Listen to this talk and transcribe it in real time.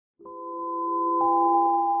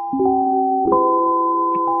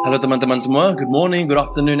Halo teman-teman semua, good morning, good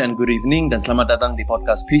afternoon, and good evening, dan selamat datang di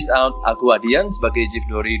podcast Peace Out. Aku Adian sebagai Chief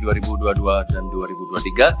Dori 2022 dan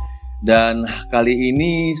 2023. Dan kali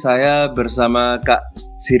ini saya bersama Kak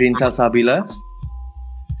Sirin Salsabila.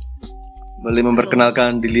 Boleh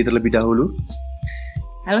memperkenalkan diri terlebih dahulu?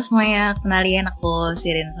 Halo semuanya, kenalin aku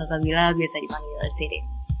Sirin Salsabila, biasa dipanggil Sirin.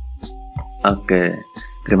 Oke,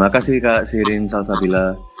 terima kasih Kak Sirin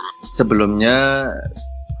Salsabila. Sebelumnya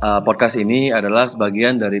podcast ini adalah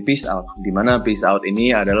sebagian dari Peace Out, di mana Peace Out ini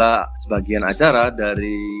adalah sebagian acara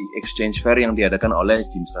dari exchange fair yang diadakan oleh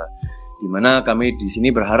JIMSA, di mana kami di sini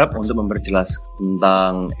berharap untuk memperjelas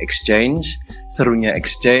tentang exchange, serunya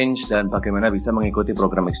exchange, dan bagaimana bisa mengikuti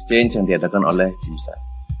program exchange yang diadakan oleh JIMSA.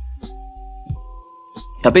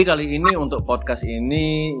 Tapi kali ini untuk podcast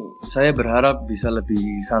ini saya berharap bisa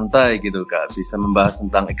lebih santai gitu Kak, bisa membahas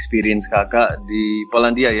tentang experience Kakak di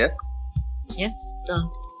Polandia, yes? Yes, betul.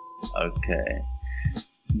 Oke.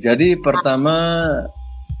 Jadi pertama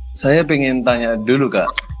saya pengen tanya dulu Kak.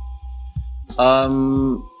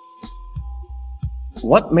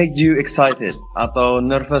 What made you excited atau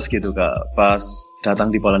nervous gitu Kak pas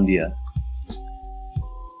datang di Polandia?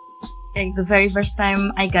 Like the very first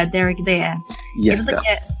time I got there gitu ya. Yes, itu tuh Kak.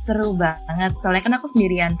 kayak seru banget. Soalnya kan aku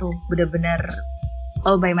sendirian tuh, bener-bener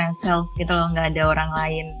all by myself gitu loh, nggak ada orang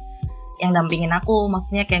lain yang dampingin aku,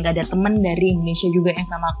 maksudnya kayak gak ada temen dari Indonesia juga yang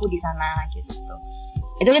sama aku di sana gitu.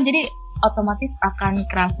 Itu kan jadi otomatis akan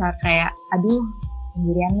kerasa kayak aduh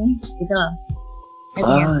sendirian nih gitu loh.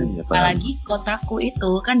 Iya, Apalagi kotaku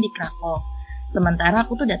itu kan di Krakow, sementara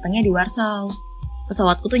aku tuh datangnya di Warsaw.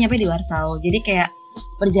 Pesawatku tuh nyampe di Warsaw, jadi kayak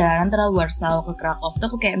perjalanan antara Warsaw ke Krakow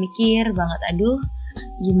tuh aku kayak mikir banget, aduh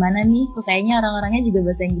gimana nih, kok kayaknya orang-orangnya juga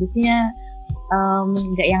bahasa Inggrisnya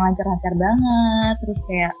gak yang lancar-lancar banget, terus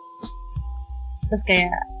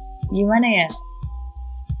kayak gimana ya,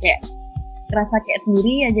 kayak kerasa kayak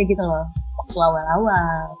sendiri aja gitu loh waktu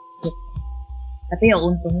awal-awal gitu. Tapi ya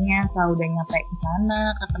untungnya setelah udah nyampe ke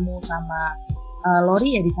sana, ketemu sama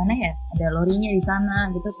Lori ya di sana ya, ada Lorinya di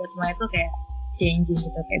sana gitu, kayak semua itu kayak changing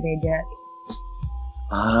gitu, kayak beda gitu.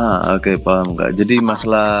 Oke, paham Kak. Jadi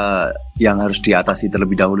masalah yang harus diatasi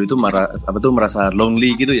terlebih dahulu itu merasa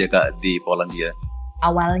lonely gitu ya Kak di Polandia.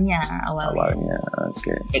 Awalnya. Oke.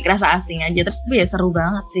 Kayak kerasa asing aja, tapi ya seru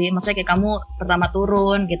banget sih. Maksudnya kayak kamu pertama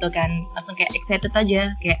turun gitu kan, langsung kayak excited aja,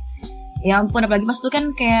 kayak ya ampun, apalagi pas itu kan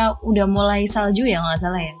kayak udah mulai salju ya, nggak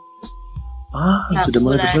salah ya. Sudah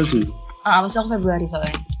mulai bersalju. Pas aku Februari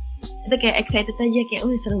soalnya. Itu kayak excited aja, kayak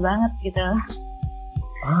seru banget gitu.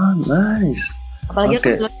 Nice. Apalagi aku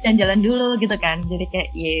sebelum jalan-jalan dulu gitu kan, jadi kayak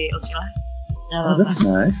oke lah. That's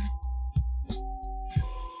nice.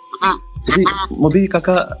 Jadi Mobi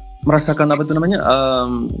kakak merasakan apa itu namanya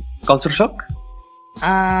culture shock?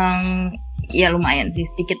 Ya lumayan sih,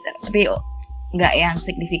 sedikit, tapi nggak yang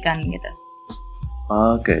signifikan gitu.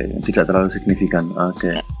 Oke, tidak terlalu signifikan.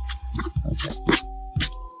 Oke.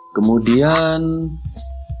 Kemudian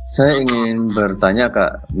saya ingin bertanya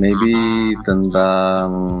Kak, maybe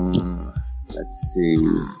tentang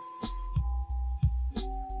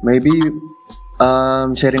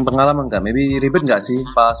sharing pengalaman Kak, maybe ribet nggak sih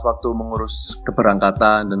pas waktu mengurus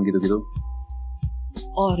keberangkatan dan gitu-gitu?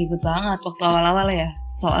 Oh, ribet banget waktu awal-awal ya.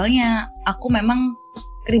 Soalnya aku memang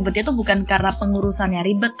ribetnya tuh bukan karena pengurusannya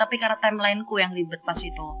ribet, tapi karena timelineku yang ribet pas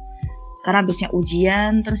itu. Karena habisnya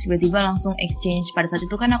ujian, terus tiba-tiba langsung exchange. Pada saat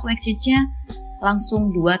itu kan aku exchange-nya langsung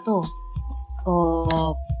 2 tuh,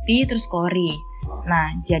 Skopi terus Kori. Nah,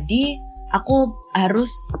 jadi aku harus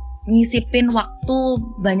nyisipin waktu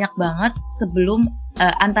banyak banget sebelum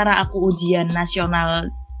antara aku ujian nasional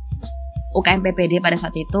UKM PPD pada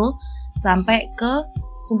saat itu sampai ke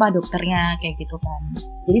sumpah dokternya kayak gitu kan.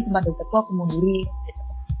 Jadi sumpah dokterku aku munduri gitu,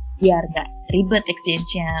 biar gak ribet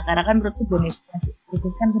exchange-nya, karena kan menurutku benefitnya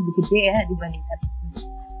kan lebih gede ya dibandingkan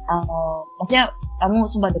maksudnya kamu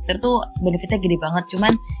sumpah dokter tuh benefitnya gede banget,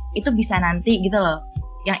 cuman itu bisa nanti gitu loh.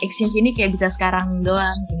 Yang exchange ini kayak bisa sekarang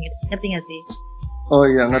doang gitu. Ngerti gak sih? Oh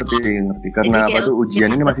iya, ngerti. Karena apa tuh ujian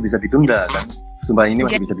ini masih bisa ditunda kan? Sumpah ini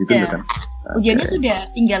masih bisa ditunda kan? Ujiannya sudah,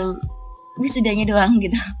 tinggal wisudanya doang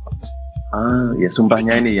gitu. Ya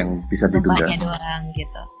sumpahnya ini yang bisa ditunda. Sumpahnya doang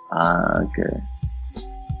gitu. Oke.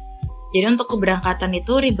 Jadi untuk keberangkatan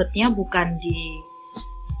itu ribetnya bukan di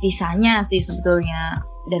visanya sih sebetulnya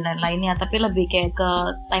dan lain-lainnya, tapi lebih kayak ke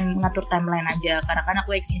ngatur timeline aja, karena kan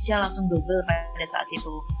aku exchange-nya langsung double pada saat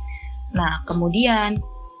itu. Nah kemudian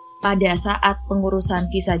pada saat pengurusan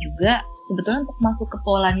visa juga sebetulnya untuk masuk ke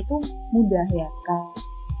Poland itu mudah ya kan,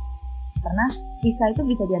 karena visa itu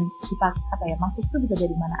bisa dipakai masuk tuh bisa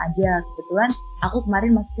dari mana aja. Kebetulan aku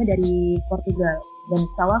kemarin masuknya dari Portugal, dan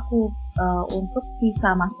setahu aku untuk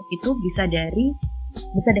visa masuk itu bisa dari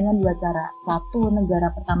Bisa dengan dua cara. Satu,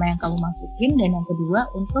 negara pertama yang kamu masukin, dan yang kedua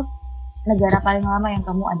untuk negara paling lama yang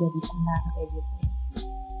kamu ada di sana kayak gitu.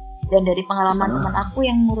 Dan dari pengalaman teman aku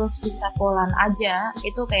yang ngurus visa Poland aja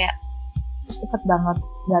itu kayak cepet banget,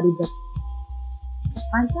 gak ribet,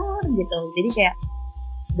 lancar gitu. Jadi kayak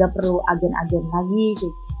gak perlu agen-agen lagi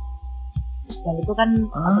gitu. Dan itu kan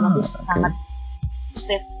otomatis sangat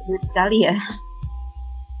save duit sekali ya.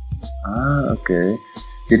 Oke.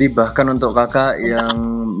 Jadi bahkan untuk kakak yang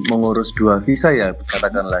mengurus 2 visa ya,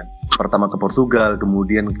 katakanlah pertama ke Portugal,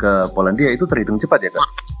 kemudian ke Polandia, itu terhitung cepat ya kak?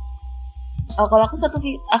 Kalau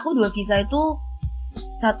aku 2 visa itu,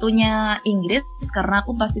 satunya Inggris karena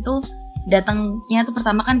aku pas itu datangnya tuh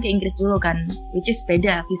pertama kan ke Inggris dulu kan, which is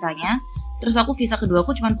beda visanya. Terus aku visa kedua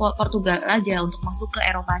aku cuma Portugal aja untuk masuk ke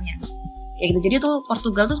Eropanya. Kayak gitu. Jadi tuh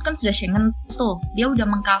Portugal tuh kan sudah Schengen tuh, dia udah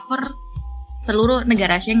mengcover seluruh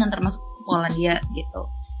negara Schengen termasuk Polandia gitu.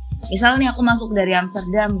 Misalnya aku masuk dari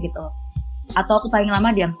Amsterdam gitu, atau aku paling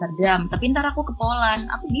lama di Amsterdam, tapi ntar aku ke Poland,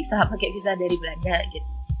 aku bisa pakai visa dari Belanda gitu.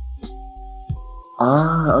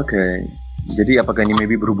 Oke. Jadi apakah ini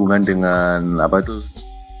maybe berhubungan dengan apa itu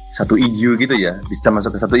satu EU gitu ya? Bisa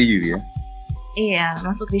masuk ke satu EU ya? Iya,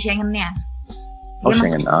 masuk di Schengen-nya. Dia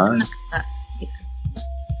Schengen. Gitu.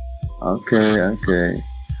 Oke.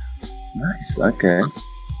 Nice, oke.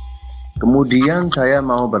 Kemudian saya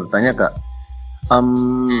mau bertanya kak,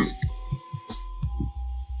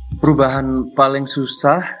 perubahan paling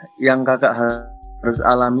susah yang kakak harus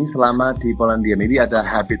alami selama di Polandia? Maybe ada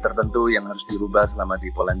habit tertentu yang harus dirubah selama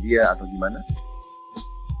di Polandia atau gimana?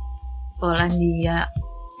 Polandia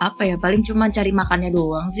apa ya? Paling cuma cari makannya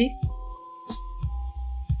doang sih.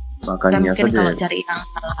 Makannya mungkin saja. Kalau cari yang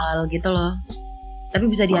halal gitu loh. Tapi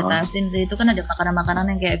bisa diatasin sih. Itu kan ada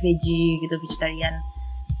makanan-makanan yang kayak veggie gitu, vegetarian.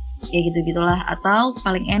 Ya gitu-gitulah. Atau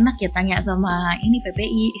paling enak ya tanya sama ini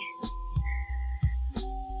PPI.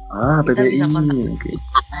 Kita PPI. bisa kontak. Okay.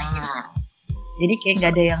 Jadi kayak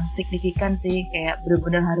nggak ada yang signifikan sih, kayak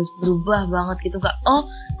benar-benar harus berubah banget gitu nggak. Oh,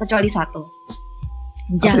 kecuali satu,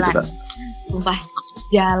 jalan. Sumpah,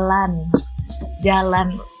 jalan.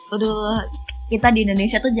 Aduh, kita di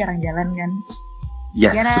Indonesia tuh jarang jalan kan?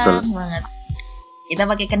 Yes, jarang betul. banget. Kita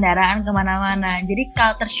pakai kendaraan kemana-mana. Jadi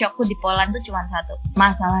culture shockku di Poland tuh cuma satu,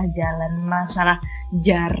 masalah jalan, masalah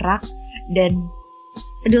jarak, dan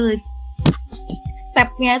aduh,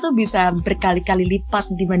 stepnya tuh bisa berkali-kali lipat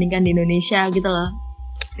dibandingkan di Indonesia gitu loh.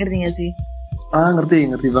 Ngerti gak sih?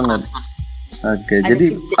 Ngerti banget. Oke,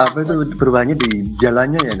 jadi apa itu perubahannya di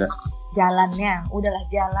jalannya ya kak? Jalannya, udahlah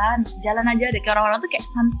jalan aja deh. Kayak orang-orang tuh kayak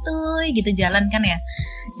santuy gitu jalan kan ya.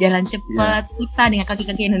 Jalan cepat, kita dengan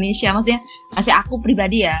kaki-kaki Indonesia. Maksudnya, masih aku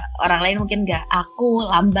pribadi ya, orang lain mungkin gak. Aku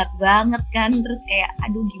lambat banget kan, terus kayak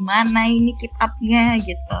aduh gimana ini keep up-nya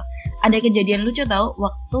gitu. Ada kejadian lucu tau,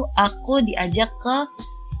 waktu aku diajak ke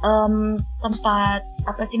tempat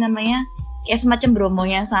apa sih namanya, kayak semacam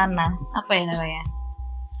Bromonya sana, apa ya namanya?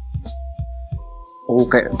 Oh,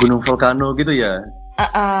 kayak gunung vulkano gitu ya?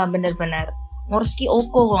 Bener-bener Morski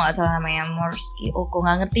Oko kalau nggak salah namanya, Morski Oko,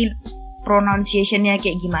 nggak ngerti pronunciationnya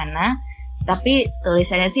kayak gimana, tapi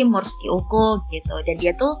tulisannya sih Morski Oko gitu. Dan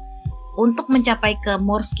dia tuh untuk mencapai ke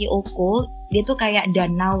Morski Oko, dia tuh kayak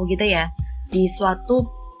danau gitu ya, di suatu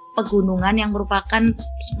pegunungan yang merupakan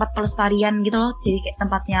tempat pelestarian gitu loh. Jadi kayak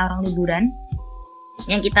tempatnya orang liburan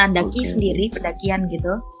yang kita daki sendiri, pendakian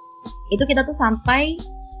gitu. Itu kita tuh sampai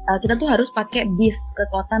kita tuh harus pakai bis ke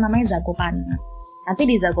kota namanya Zakopane. Nanti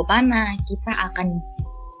di Zakopane kita akan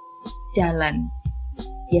jalan.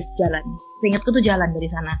 Seingatku tuh jalan dari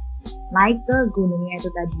sana, naik ke gunungnya itu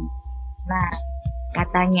tadi. Nah,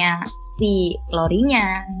 katanya si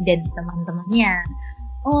Lorinya dan teman-temannya,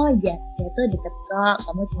 oh ya, dia tuh deket kok,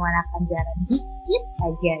 kamu cuma akan jalan dikit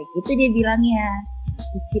aja, gitu dia bilangnya,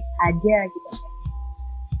 dikit aja gitu.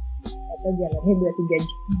 Atau jalannya 2-3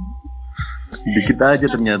 jam. Dikit aja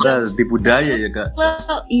ternyata, tipu daya ya kak.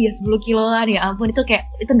 Iya, 10 kiloan ya ampun, itu kayak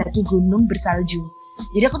itu daki gunung bersalju.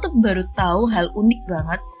 Jadi aku tuh baru tahu hal unik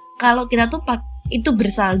banget, kalau kita tuh itu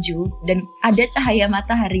bersalju dan ada cahaya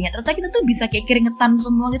mataharinya, ternyata kita tuh bisa kayak keringetan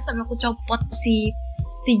semua gitu, sampai aku copot si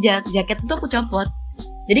jaket itu aku copot.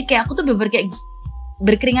 Jadi kayak aku tuh bener kayak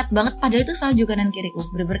berkeringat banget, padahal itu salju kanan kiriku,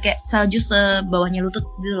 bener kayak salju sebawahnya lutut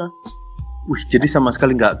gitu loh. Jadi sama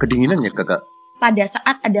sekali nggak kedinginan ya kakak? Pada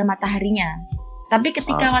saat ada mataharinya. Tapi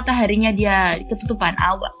ketika mataharinya dia ketutupan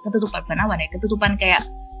kayak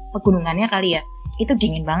pegunungannya kali ya, itu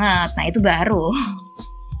dingin banget. Nah itu baru.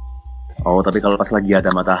 Oh, tapi kalau pas lagi ada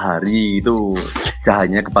matahari itu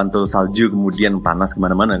cahayanya kepantul salju kemudian panas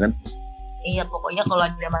kemana-mana kan? Iya, pokoknya kalau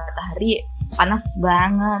ada matahari panas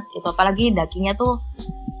banget gitu. Apalagi dakinya tuh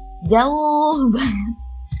jauh banget.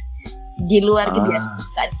 di luar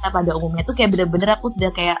kebiasaan pada umumnya tuh kayak bener-bener aku sudah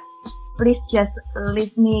kayak please just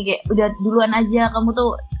leave me, kayak udah duluan aja, kamu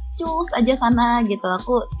tuh cus aja sana gitu,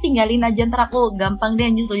 aku tinggalin aja, ntar aku gampang deh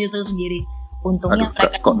nyusul sendiri. Untungnya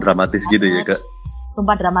mereka kok dramatis gitu ya Kak?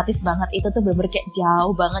 Sumpah dramatis banget, itu tuh bener-bener kayak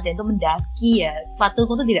jauh banget dan itu mendaki ya,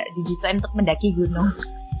 sepatuku tuh tidak didesain untuk mendaki gunung.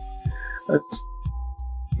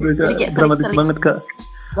 Jadi dramatis banget Kak.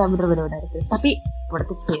 Nah, bener-bener serius, tapi worth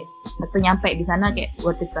it sih. Waktu nyampe di sana kayak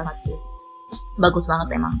worth it banget sih. Bagus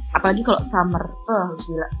banget emang. Apalagi kalau summer,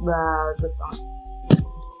 gila, bagus banget.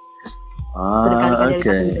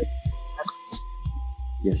 Oke.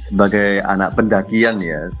 Ya, sebagai anak pendakian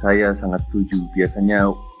ya, saya sangat setuju. Biasanya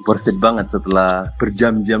worth it banget setelah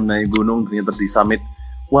berjam-jam naik gunung ternyata di summit.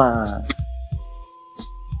 Wah.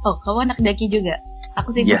 Oh, kamu anak daki juga?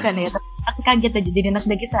 Aku sih bukan ya. Aku kaget aja jadi anak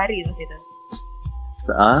daki sehari terus itu.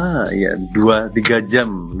 Ya 2-3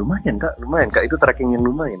 jam. Lumayan Kak. Itu trekking yang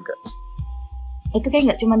lumayan Kak. Itu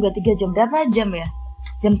kayak nggak cuma 2-3 jam. Berapa jam ya?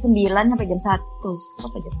 Jam 9 sampai jam 1.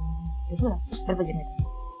 Apa jam? 12. Berapa jam itu?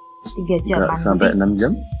 3 jam. Enggak sampai 6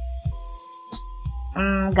 jam?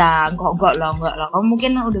 Enggak lah. Kamu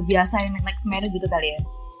mungkin udah biasa naik Semeru gitu kali ya?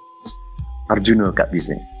 Arjuna Kak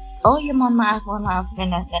biasanya. Oh iya, mohon maaf.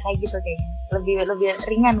 Nggak kayak gitu kayaknya. Lebih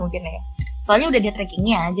ringan mungkin ya. Soalnya udah dia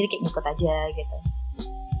trekkingnya, jadi kayak ngikut aja gitu.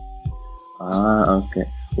 Oke.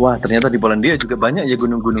 Wah, ternyata di Polandia juga banyak ya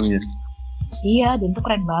gunung-gunungnya. Iya, dan itu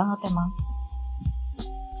keren banget emang.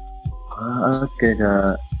 Oke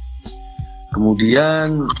Kak.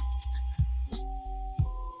 Kemudian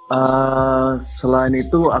selain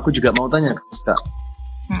itu aku juga mau tanya Kak.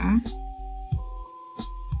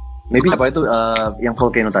 Maybe apa itu yang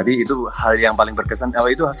volcano tadi itu hal yang paling berkesan?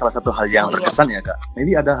 Itu salah satu hal yang berkesan ya Kak?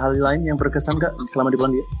 Maybe ada hal lain yang berkesan Kak selama di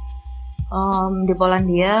Polandia? Di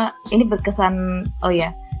Polandia ini berkesan. Oh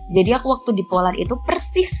ya, jadi aku waktu di Poland itu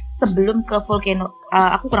persis sebelum ke volcano.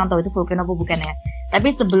 Aku kurang tahu itu volcano apa bukan ya.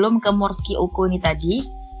 Tapi sebelum ke Morskie Oko ini tadi,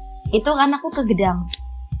 itu kan aku ke Gdansk.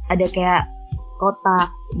 Ada kayak kota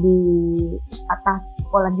di atas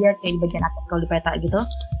Polandia, kayak di bagian atas kalau di peta gitu.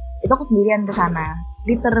 Itu aku sendirian ke sana.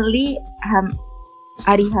 Literally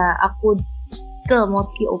hari aku ke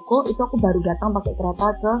Morskie Oko itu aku baru datang pakai kereta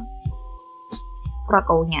ke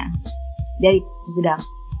Krakow-nya dari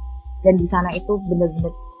Gdansk. Dan di sana itu bener-bener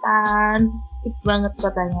cantik banget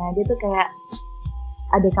kotanya. Dia tuh kayak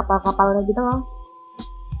ada kapal-kapalnya gitu loh.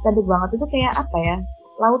 Cantik banget, itu kayak apa ya?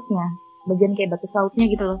 Lautnya, bagian kayak batas lautnya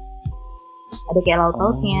gitu loh. Ada kayak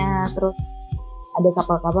laut-lautnya, terus ada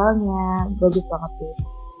kapal-kapalnya, bagus banget sih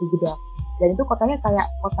di Gdansk. Dan itu kotanya kayak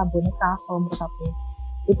kota boneka kalau menurut aku.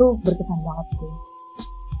 Itu berkesan banget sih.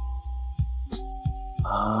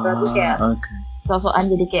 Berarti kayak sosokan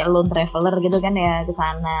jadi kayak lone traveler gitu kan ya ke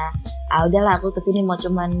sana. Udahlah aku kesini mau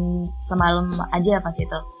cuman semalam aja pas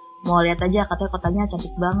itu. Mau lihat aja, katanya kotanya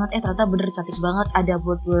cantik banget. Ternyata bener cantik banget. Ada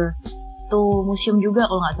World War II museum juga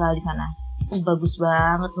kalau nggak salah di sana. Bagus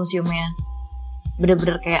banget museumnya.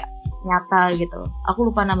 Bener-bener kayak nyata gitu. Aku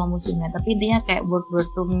lupa nama museumnya, tapi intinya kayak World War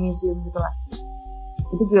II museum gitu lah.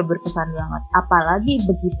 Itu juga berkesan banget. Apalagi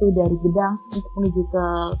begitu dari Gdansk untuk menuju ke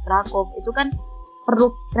Krakow, itu kan perlu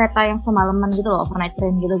kereta yang semalaman gitu loh, overnight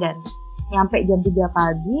train gitu kan. Nyampe jam 3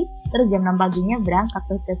 pagi, terus jam 6 paginya berangkat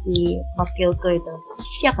ke si Morskie Oko itu.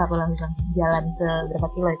 Syak aku langsung jalan seberapa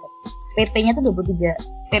kilo itu. PP-nya tuh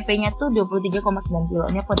 23,9 kilo.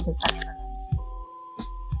 Ini aku ceritanya.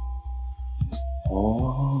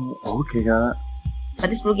 Oh, oke Kak.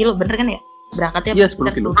 Berarti 10 kilo, bener kan ya? Berangkatnya iya 10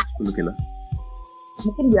 kilo.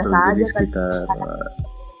 Mungkin biasa aja kan. Sekitar...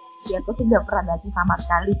 Ya aku sih gak pernah daki sama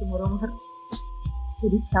sekali seumur-umur.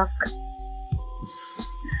 Jadi shock.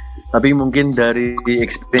 Tapi mungkin dari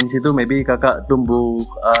experience itu maybe kakak tumbuh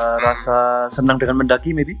rasa senang dengan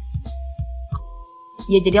mendaki maybe?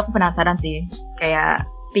 Ya jadi aku penasaran sih. Kayak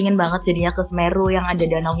pingin banget jadinya ke Semeru yang ada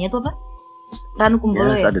danaunya tuh apa?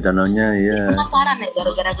 Ranukumbolo ya? Ada danaunya ya. Penasaran ya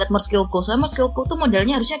gara-gara liat Morskie Oko. Soalnya Morskie Oko tuh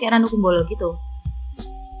modelnya harusnya kayak Ranukumbolo gitu.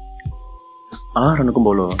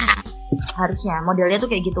 Ranukumbolo. Harusnya modelnya tuh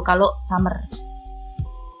kayak gitu kalau summer.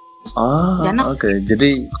 Oke.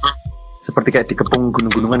 Jadi seperti kayak dikepung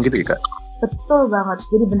gunung-gunungan gitu ya Kak? Betul banget.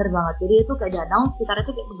 Jadi bener banget. Jadi itu kayak danau, sekitarnya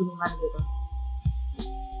tuh kayak pegunungan gitu.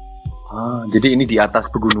 Jadi ini di atas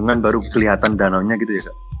pegunungan baru kelihatan danaunya gitu ya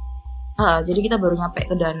Kak? Jadi kita baru nyampe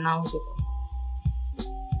ke danau gitu.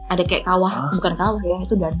 Ada kayak kawah, bukan kawah ya,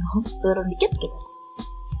 itu danau. Turun dikit gitu.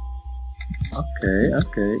 Oke.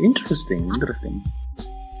 Interesting.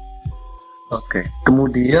 Oke.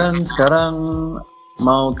 Kemudian sekarang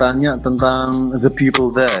mau tanya tentang the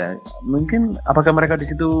people there. Mungkin apakah mereka di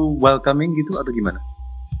situ welcoming gitu atau gimana?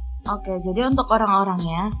 Oke, jadi untuk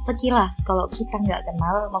orang-orangnya sekilas kalau kita nggak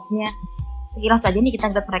kenal, maksudnya sekilas aja nih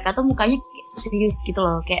kita lihat mereka tuh mukanya kayak serius gitu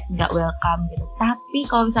loh, kayak nggak welcome gitu. Tapi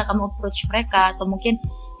kalau misalnya kamu approach mereka atau mungkin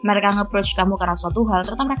mereka nge-approach kamu karena suatu hal,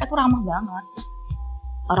 ternyata mereka tuh ramah banget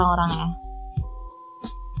orang-orangnya.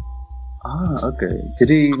 Oke.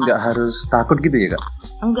 Jadi nggak harus takut gitu ya Kak?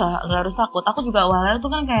 Enggak harus takut. Aku juga awalnya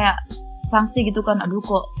tuh kan kayak sanksi gitu kan, aduh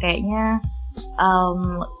kok kayaknya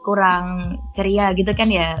kurang ceria gitu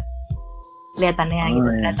kan ya kelihatannya gitu.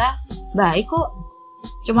 Ternyata baik kok,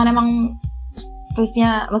 cuman emang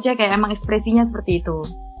face-nya, maksudnya kayak emang ekspresinya seperti itu.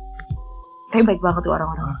 Kayak baik banget tuh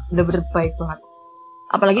orang-orang, bener-bener baik banget.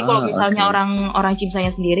 Apalagi kalau misalnya orang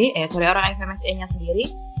Cimsanya sendiri, orang FMSA-nya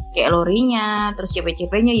sendiri, kayak Lorinya, terus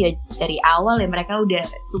CP-CP-nya ya dari awal ya mereka udah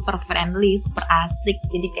super friendly, super asik.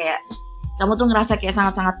 Jadi kayak kamu tuh ngerasa kayak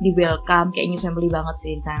sangat-sangat di welcome, kayak new family banget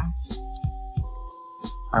sih di sana.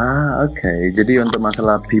 Oke. Jadi untuk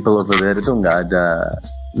masalah people over there itu nggak ada,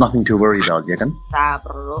 nothing to worry about ya kan? Nggak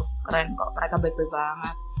perlu, keren kok, mereka baik-baik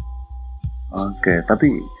banget. Oke, tapi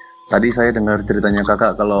tadi saya dengar ceritanya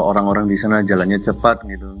kakak kalau orang-orang di sana jalannya cepat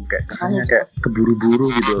gitu, kayak kesannya kayak keburu-buru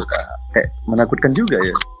gitu, kayak menakutkan juga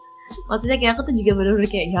ya. Maksudnya kayak aku tuh juga bener-bener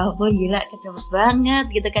kayak ya ampun gila, cepet banget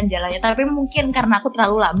gitu kan jalannya. Tapi mungkin karena aku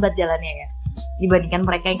terlalu lambat jalannya ya, dibandingkan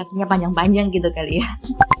mereka yang kakinya panjang-panjang gitu kali ya.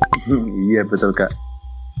 Iya betul Kak.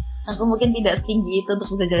 Aku mungkin tidak setinggi itu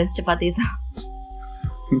untuk bisa jalan secepat itu.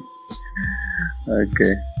 Oke.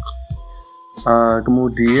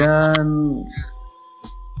 Kemudian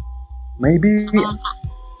maybe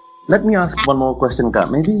let me ask one more question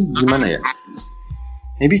Kak. Maybe gimana ya?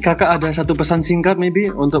 Maybe kakak ada satu pesan singkat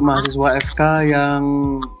maybe untuk mahasiswa FK yang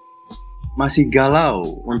masih galau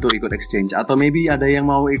untuk ikut exchange, atau maybe ada yang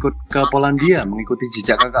mau ikut ke Polandia, mengikuti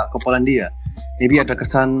jejak kakak ke Polandia. Maybe ada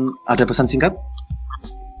pesan singkat?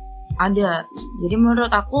 Ada. Jadi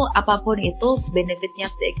menurut aku apapun itu benefitnya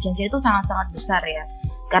si exchange itu sangat-sangat besar ya.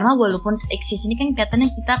 Karena walaupun exchange ini kan kelihatannya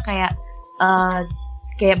kita kayak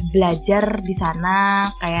belajar di sana,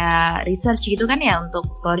 kayak research gitu kan ya untuk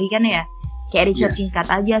story kan ya. Kayak research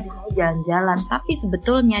singkat aja, sisanya jalan-jalan. Tapi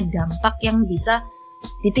sebetulnya dampak yang bisa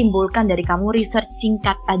ditimbulkan dari kamu research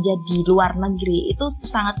singkat aja di luar negeri itu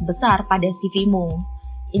sangat besar pada CV-mu.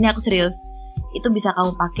 Ini aku serius. Itu bisa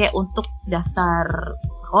kamu pakai untuk daftar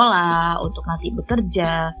sekolah, untuk nanti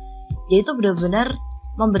bekerja. Jadi itu benar-benar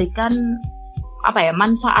memberikan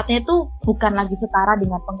manfaatnya itu bukan lagi setara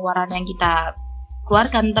dengan pengeluaran yang kita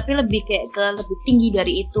keluarkan, tapi lebih lebih tinggi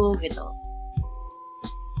dari itu gitu.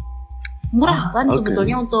 Murah kan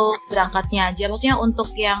sebetulnya untuk berangkatnya aja. Maksudnya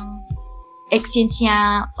untuk yang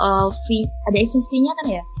exchange-nya fee, ada exchange fee-nya kan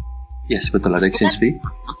ya? Yes, betul, ada exchange fee.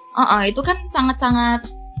 Itu kan sangat-sangat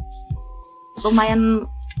lumayan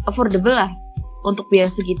affordable lah. Untuk biaya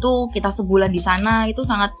segitu kita sebulan di sana itu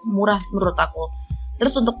sangat murah menurut aku.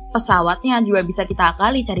 Terus untuk pesawatnya juga bisa kita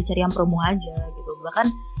akali, cari-cari yang promo aja gitu. Bahkan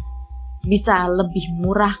bisa lebih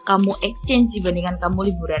murah kamu exchange dibandingkan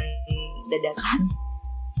kamu liburan dadakan.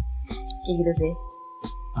 Kayak gitu sih.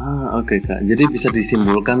 Oke Kak. Jadi bisa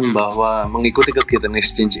disimpulkan bahwa mengikuti kegiatan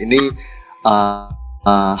exchange ini,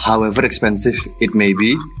 however expensive it may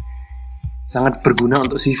be, sangat berguna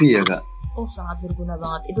untuk CV ya Kak? Oh sangat berguna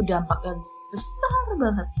banget. Itu dampaknya besar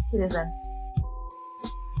banget, seriusan.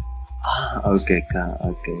 Oke Kak.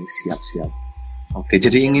 Oke, siap. Oke,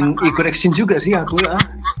 jadi ingin ikut exchange juga sih aku ya.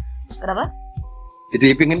 Kenapa?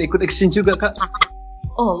 Jadi pengen ikut exchange juga Kak.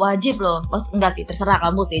 Oh wajib loh. Enggak sih, terserah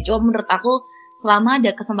kamu sih. Cuma menurut aku selama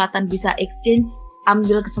ada kesempatan bisa exchange,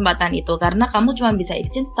 ambil kesempatan itu. Karena kamu cuma bisa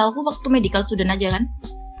exchange setahu aku waktu medical student aja kan?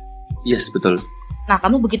 Yes, betul. Nah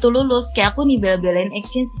kamu begitu lulus, kayak aku nih bela-belain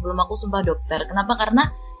exchange sebelum aku sumpah dokter. Kenapa? Karena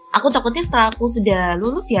aku takutnya setelah aku sudah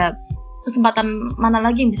lulus ya, kesempatan mana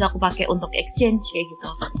lagi yang bisa aku pakai untuk exchange kayak gitu.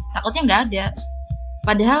 Takutnya nggak ada.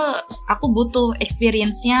 Padahal aku butuh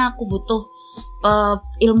experience-nya, aku butuh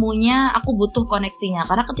ilmunya, aku butuh koneksinya.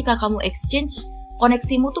 Karena ketika kamu exchange,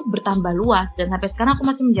 koneksimu tuh bertambah luas. Dan sampai sekarang aku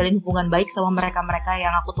masih menjalin hubungan baik sama mereka-mereka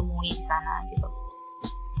yang aku temui di sana gitu.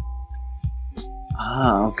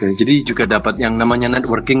 Oke. Jadi juga dapat yang namanya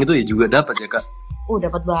networking itu ya juga dapat ya Kak?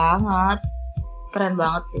 Dapat banget. Keren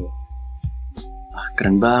banget sih.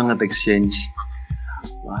 Keren banget exchange.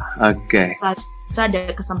 Wah, oke. Bisa ada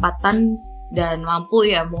kesempatan dan mampu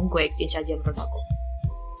ya mau gue exchange aja menurut aku.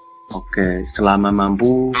 Oke, selama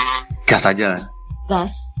mampu gas aja.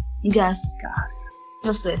 Gas.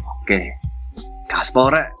 Terus. Oke. Gas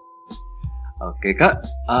porek. Oke Kak,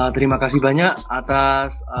 terima kasih banyak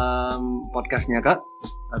atas podcastnya Kak.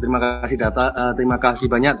 Terima kasih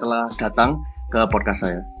banyak telah datang ke podcast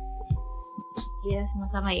saya. Iya,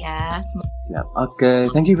 sama-sama ya. Siap. Oke,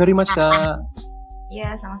 thank you very much Kak.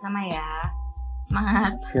 Iya, sama-sama ya.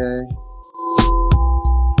 Semangat. Oke.